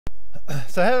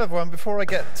So hello everyone, before I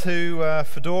get to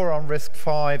Fedora on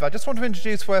RISC-V, I just want to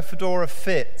introduce where Fedora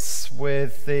fits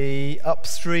with the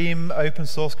Upstream open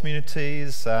source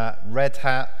communities, Red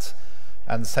Hat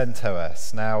and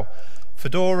CentOS. Now,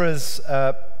 Fedora's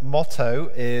motto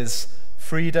is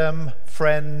freedom,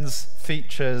 friends,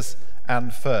 features,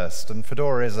 and first. And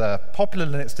Fedora is a popular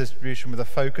Linux distribution with a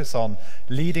focus on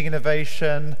leading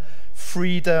innovation,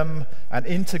 freedom, and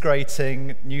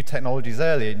integrating new technologies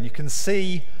early. And you can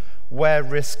see where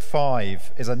RISC-V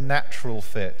is a natural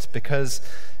fit because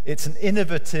it's an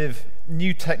innovative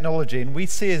new technology, and we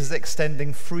see it as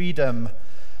extending freedom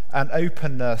and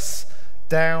openness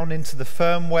down into the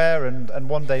firmware and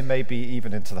one day maybe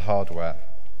even into the hardware.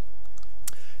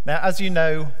 Now, as you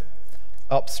know,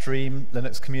 upstream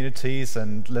Linux communities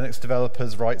and Linux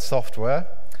developers write software,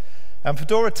 and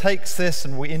Fedora takes this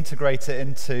and we integrate it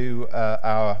into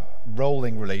our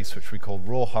rolling release, which we call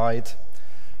Rawhide.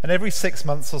 And every 6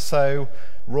 months or so,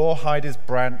 Rawhide is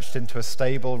branched into a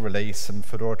stable release, and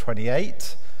Fedora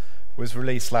 28 was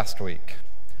released last week.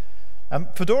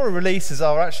 Fedora releases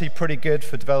are actually pretty good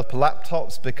for developer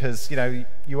laptops because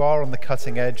you are on the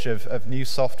cutting edge of new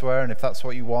software, and if that's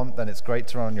what you want, then it's great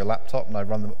to run on your laptop, and I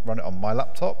run it on my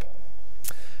laptop.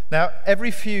 Now,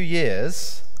 every few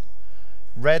years,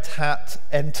 Red Hat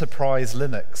Enterprise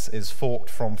Linux is forked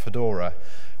from Fedora.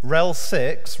 RHEL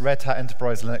 6, Red Hat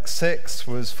Enterprise Linux 6,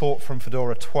 was forked from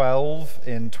Fedora 12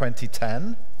 in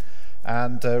 2010,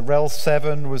 and RHEL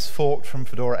 7 was forked from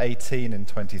Fedora 18 in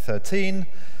 2013,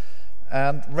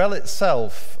 and RHEL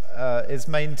itself is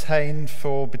maintained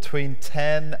for between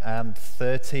 10 and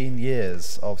 13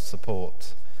 years of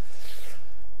support.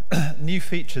 New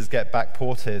features get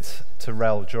backported to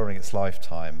RHEL during its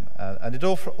lifetime, and it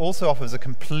also offers a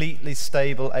completely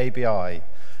stable ABI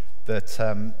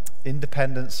that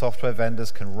independent software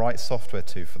vendors can write software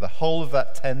to for the whole of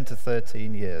that 10 to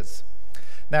 13 years.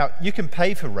 Now, you can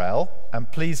pay for RHEL,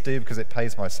 and please do because it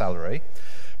pays my salary.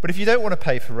 But if you don't want to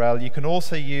pay for RHEL, you can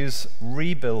also use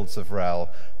rebuilds of RHEL.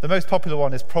 The most popular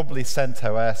one is probably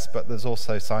CentOS, but there's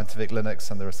also Scientific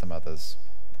Linux, and there are some others.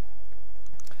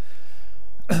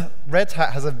 Red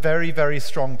Hat has a very, very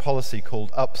strong policy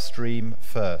called Upstream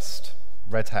first.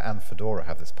 Red Hat and Fedora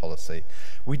have this policy.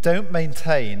 We don't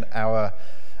maintain our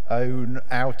own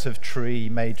out-of-tree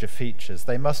major features.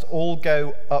 They must all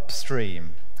go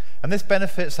upstream. And this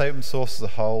benefits open source as a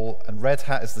whole, and Red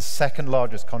Hat is the second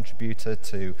largest contributor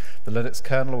to the Linux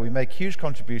kernel. We make huge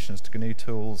contributions to GNU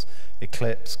tools,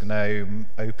 Eclipse, GNOME,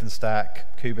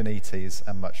 OpenStack, Kubernetes,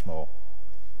 and much more.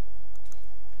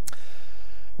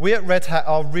 We at Red Hat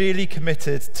are really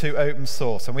committed to open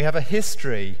source, and we have a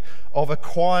history of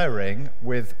acquiring,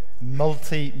 with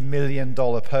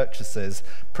multi-million-dollar purchases,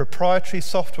 proprietary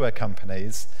software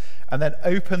companies and then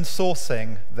open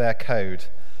sourcing their code.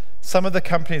 Some of the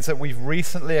companies that we've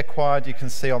recently acquired you can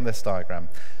see on this diagram.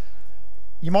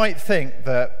 You might think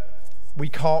that we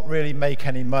can't really make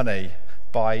any money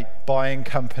by buying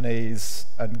companies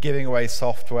and giving away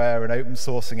software and open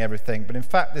sourcing everything, but in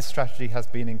fact this strategy has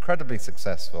been incredibly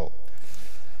successful.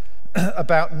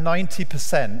 About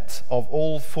 90% of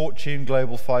all Fortune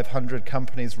Global 500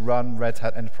 companies run Red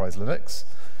Hat Enterprise Linux.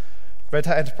 Red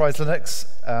Hat Enterprise Linux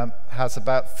has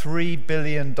about $3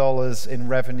 billion in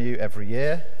revenue every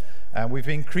year, and we've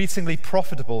been increasingly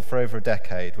profitable for over a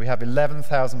decade. We have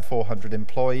 11,400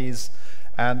 employees,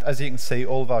 and as you can see,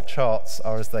 all of our charts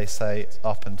are, as they say,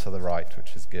 up and to the right,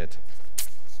 which is good.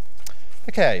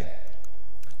 Okay,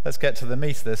 let's get to the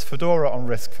meat of this. Fedora on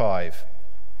RISC-V.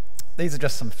 These are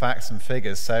just some facts and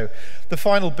figures. So the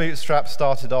final bootstrap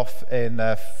started off in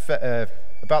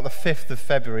about the 5th of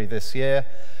February this year.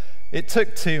 It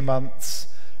took 2 months.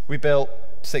 We built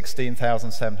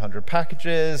 16,700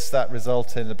 packages. That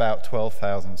resulted in about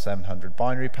 12,700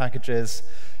 binary packages.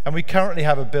 And we currently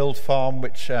have a build farm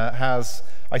which has,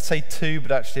 I say 2,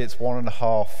 but actually it's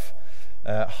 1.5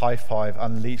 Hi5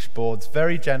 Unleashed boards,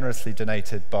 very generously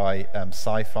donated by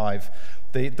Sci5.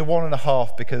 The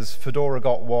 1.5 because Fedora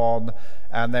got 1,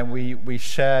 and then we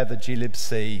share the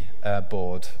glibc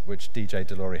board, which DJ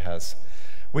Delory has.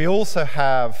 We also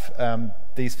have,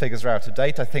 these figures are out of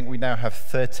date, I think we now have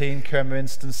 13 kernel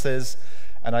instances,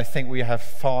 and I think we have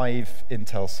 5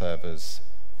 Intel servers.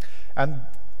 And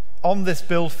on this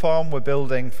build farm, we're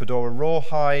building Fedora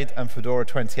Rawhide and Fedora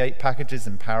 28 packages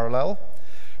in parallel.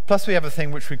 Plus we have a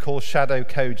thing which we call Shadow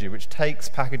Koji, which takes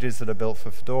packages that are built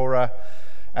for Fedora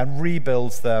and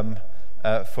rebuilds them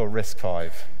for RISC-V.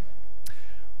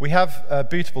 We have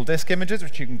bootable disk images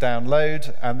which you can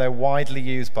download, and they're widely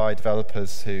used by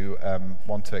developers who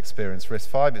want to experience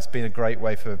RISC-V. It's been a great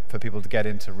way for people to get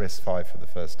into RISC-V for the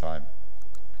first time.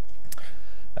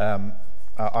 Our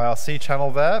IRC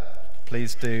channel there,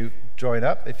 please do join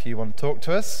up if you want to talk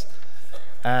to us.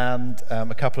 And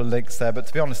a couple of links there, but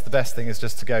to be honest, the best thing is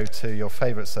just to go to your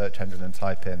favorite search engine and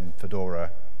type in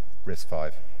Fedora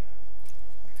RISC-V.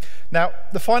 Now,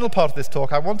 the final part of this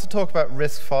talk, I want to talk about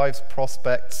RISC-V's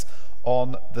prospects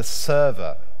on the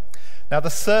server. Now, the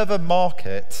server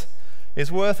market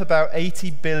is worth about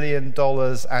 $80 billion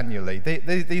annually.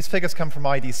 These figures come from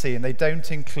IDC, and they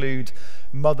don't include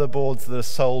motherboards that are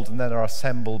sold and then are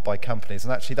assembled by companies.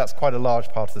 And actually, that's quite a large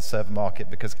part of the server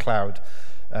market because cloud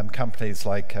companies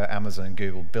like Amazon and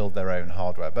Google build their own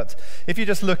hardware. But if you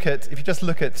just look at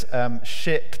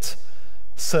shipped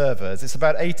servers, it's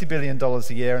about $80 billion a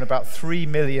year, and about 3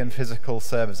 million physical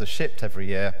servers are shipped every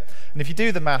year. And if you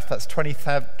do the math, that's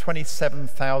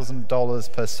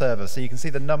 $27,000 per server. So you can see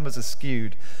the numbers are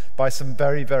skewed by some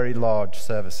very, very large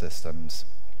server systems.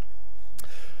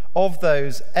 Of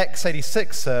those,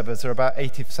 x86 servers are about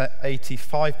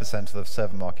 85% of the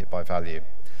server market by value.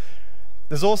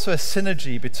 There's also a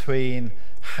synergy between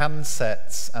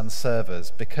handsets and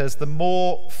servers, because the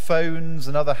more phones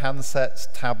and other handsets,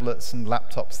 tablets and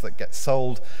laptops that get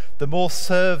sold, the more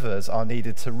servers are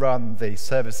needed to run the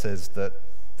services that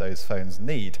those phones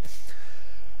need.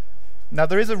 Now,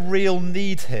 there is a real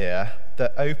need here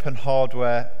that open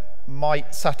hardware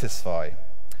might satisfy.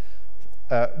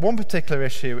 One particular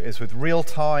issue is with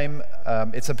real-time.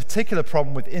 It's a particular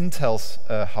problem with Intel's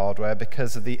hardware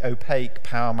because of the opaque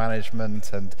power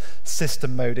management and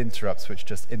system mode interrupts, which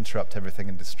just interrupt everything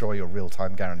and destroy your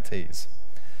real-time guarantees.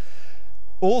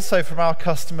 Also, from our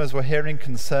customers, we're hearing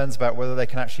concerns about whether they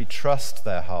can actually trust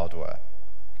their hardware.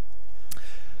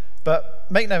 But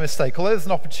make no mistake, although there's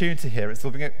an opportunity here, it's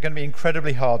going to be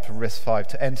incredibly hard for RISC-V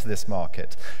to enter this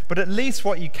market. But at least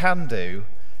what you can do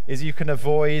is you can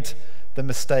avoid the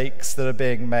mistakes that are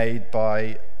being made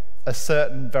by a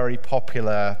certain very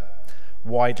popular,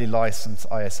 widely licensed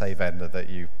ISA vendor that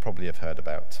you probably have heard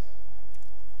about.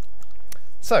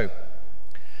 So,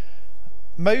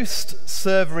 most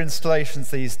server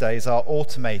installations these days are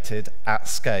automated at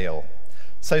scale.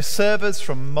 So servers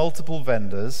from multiple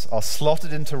vendors are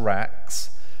slotted into racks.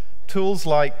 Tools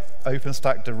like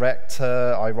OpenStack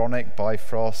Director, Ironic,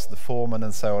 Bifrost, the Foreman,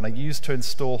 and so on are used to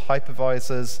install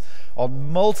hypervisors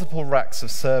on multiple racks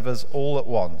of servers all at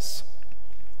once.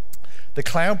 The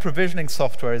cloud provisioning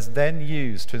software is then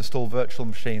used to install virtual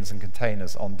machines and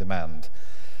containers on demand.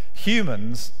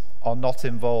 Humans are not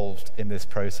involved in this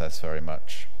process very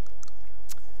much.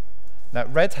 Now,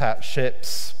 Red Hat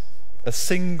ships a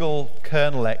single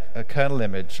kernel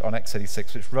image on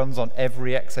x86, which runs on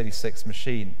every x86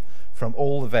 machine from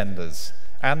all the vendors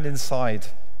and inside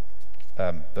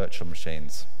virtual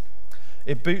machines.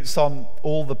 It boots on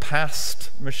all the past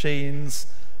machines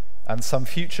and some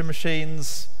future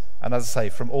machines, and as I say,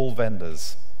 from all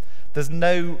vendors. There's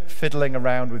no fiddling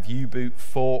around with U-boot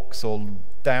forks or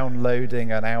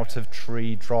downloading an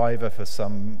out-of-tree driver for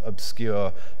some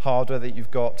obscure hardware that you've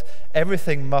got.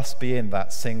 Everything must be in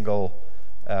that single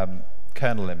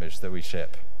kernel image that we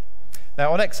ship.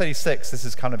 Now, on x86, this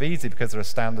is kind of easy because there are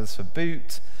standards for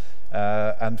boot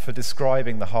and for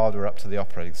describing the hardware up to the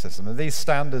operating system. And these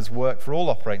standards work for all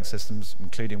operating systems,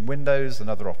 including Windows and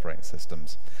other operating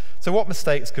systems. So what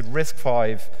mistakes could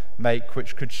RISC-V make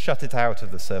which could shut it out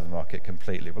of the server market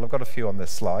completely? Well, I've got a few on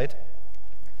this slide.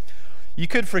 You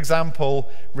could, for example,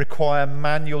 require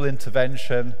manual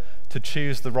intervention to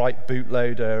choose the right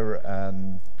bootloader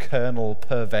and kernel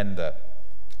per vendor.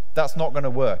 That's not going to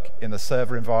work in a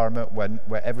server environment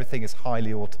where everything is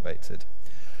highly automated.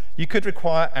 You could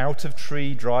require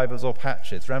out-of-tree drivers or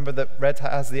patches. Remember that Red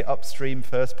Hat has the Upstream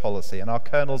first policy, and our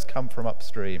kernels come from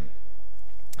Upstream.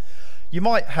 You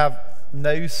might have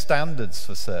no standards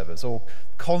for servers or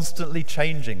constantly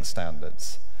changing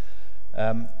standards.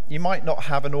 You might not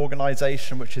have an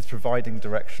organization which is providing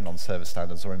direction on server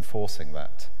standards or enforcing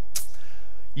that.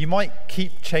 You might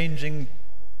keep changing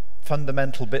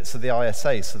fundamental bits of the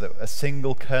ISA so that a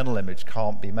single kernel image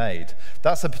can't be made.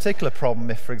 That's a particular problem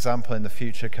if, for example, in the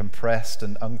future, compressed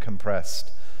and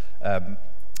uncompressed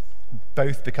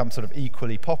both become sort of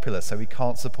equally popular, so we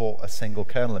can't support a single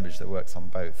kernel image that works on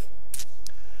both.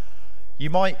 You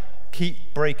might keep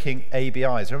breaking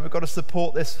ABIs. Remember, we've got to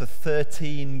support this for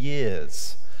 13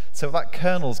 years. So that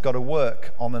kernel's got to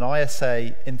work on an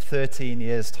ISA in 13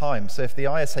 years' time. So if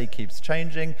the ISA keeps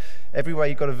changing, everywhere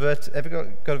you've got a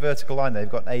vertical line there,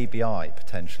 you've got an ABI,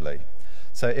 potentially.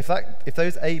 So if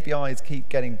those ABIs keep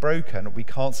getting broken, we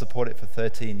can't support it for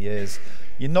 13 years.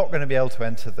 You're not going to be able to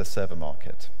enter the server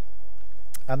market.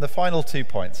 And the final 2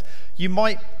 points. You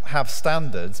might have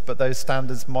standards, but those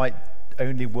standards might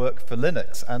only work for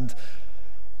Linux. And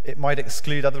it might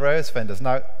exclude other OS vendors.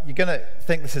 Now, you're going to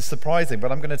think this is surprising,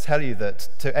 but I'm going to tell you that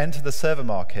to enter the server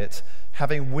market,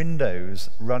 having Windows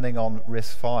running on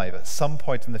RISC-V at some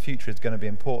point in the future is going to be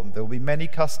important. There will be many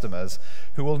customers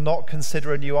who will not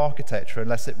consider a new architecture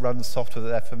unless it runs software that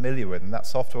they're familiar with, and that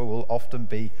software will often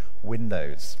be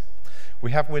Windows.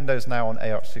 We have Windows now on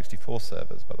AR64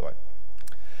 servers, by the way.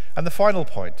 And the final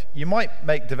point, you might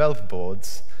make developer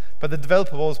boards, but the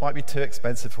developer boards might be too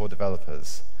expensive for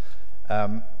developers.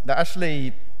 Now,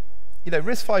 actually,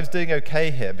 RISC-V is doing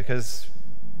okay here because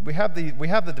we have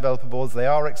the developer boards. They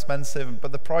are expensive,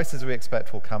 but the prices we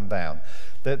expect will come down.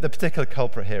 The particular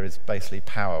culprit here is basically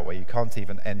power, where you can't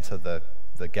even enter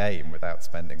the game without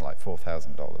spending like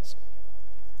 $4,000.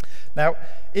 Now,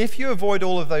 if you avoid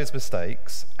all of those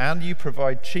mistakes and you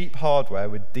provide cheap hardware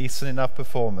with decent enough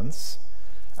performance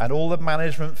and all the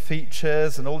management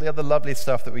features and all the other lovely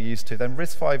stuff that we're used to, then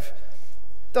RISC-V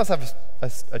does have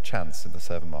a chance in the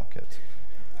server market.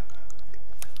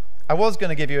 I was going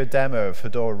to give you a demo of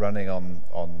Fedora running on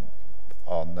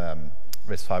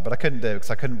RISC-V, but I couldn't do it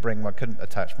because I couldn't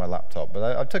attach my laptop.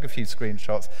 But I took a few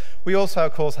screenshots. We also,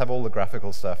 of course, have all the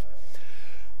graphical stuff.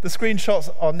 The screenshots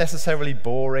are necessarily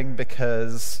boring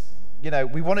because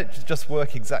we want it to just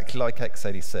work exactly like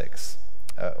x86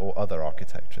 or other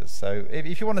architectures. So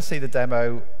if you want to see the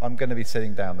demo, I'm going to be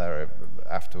sitting down there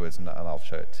afterwards, and I'll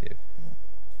show it to you.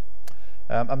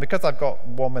 And because I've got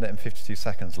 1 minute and 52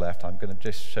 seconds left, I'm going to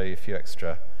just show you a few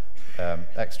extra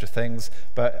things.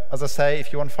 But as I say,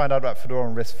 if you want to find out about Fedora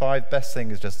on RISC-V, best thing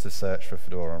is just to search for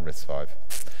Fedora on RISC-V.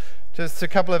 Just a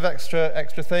couple of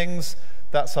extra things.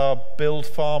 That's our build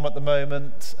farm at the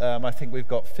moment. I think we've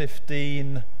got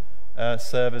 15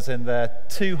 servers in there,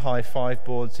 2 Hi5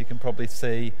 boards you can probably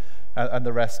see, and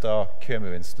the rest are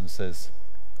QEMU instances.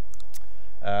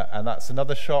 And that's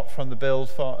another shot from the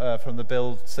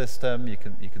build system. You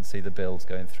can see the builds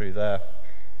going through there.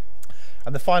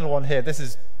 And the final one here,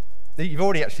 you've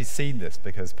already actually seen this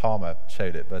because Palmer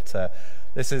showed it, but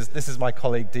this is my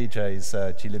colleague DJ's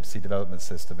glibc development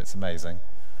system. It's amazing.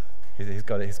 He's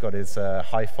got his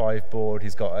Hi5 board.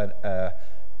 He's got an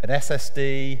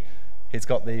SSD. He's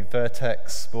got the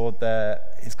Vertex board there.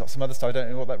 He's got some other stuff. I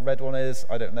don't know what that red one is.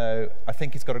 I don't know. I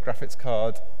think he's got a graphics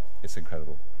card. It's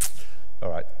incredible. All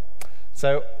right.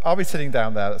 So I'll be sitting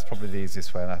down there. That's probably the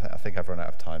easiest way, and I think I've run out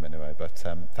of time anyway. But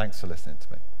thanks for listening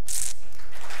to me.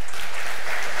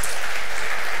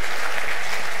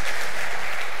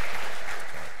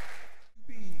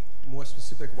 Can you be more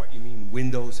specific what you mean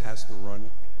Windows has to run?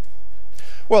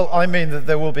 Well, I mean that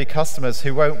there will be customers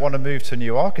who won't want to move to a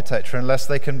new architecture unless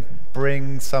they can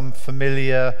bring some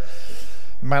familiar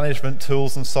management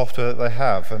tools and software that they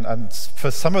have. And for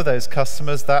some of those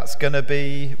customers, that's going to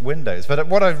be Windows. But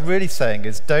what I'm really saying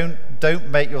is don't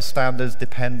make your standards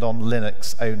depend on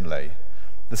Linux only.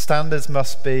 The standards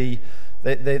must be,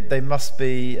 they must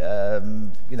be,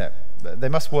 they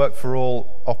must work for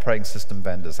all operating system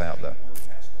vendors out there.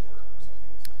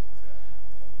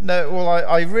 No, well,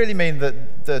 I really mean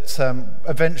that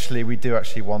eventually we do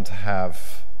actually want to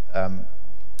have,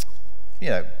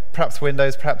 perhaps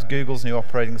Windows, perhaps Google's new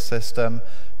operating system,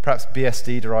 perhaps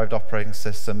BSD-derived operating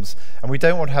systems, and we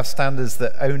don't want to have standards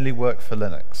that only work for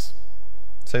Linux.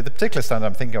 So the particular standard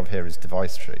I'm thinking of here is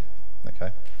device tree.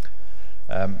 Okay,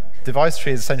 device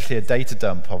tree is essentially a data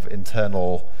dump of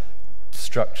internal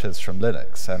structures from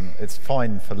Linux, and it's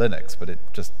fine for Linux, but it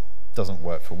just doesn't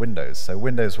work for Windows. So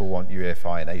Windows will want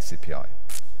UEFI and ACPI.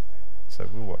 So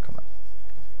we'll work on that.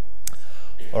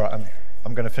 All right,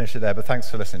 I'm going to finish it there, but thanks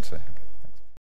for listening to me.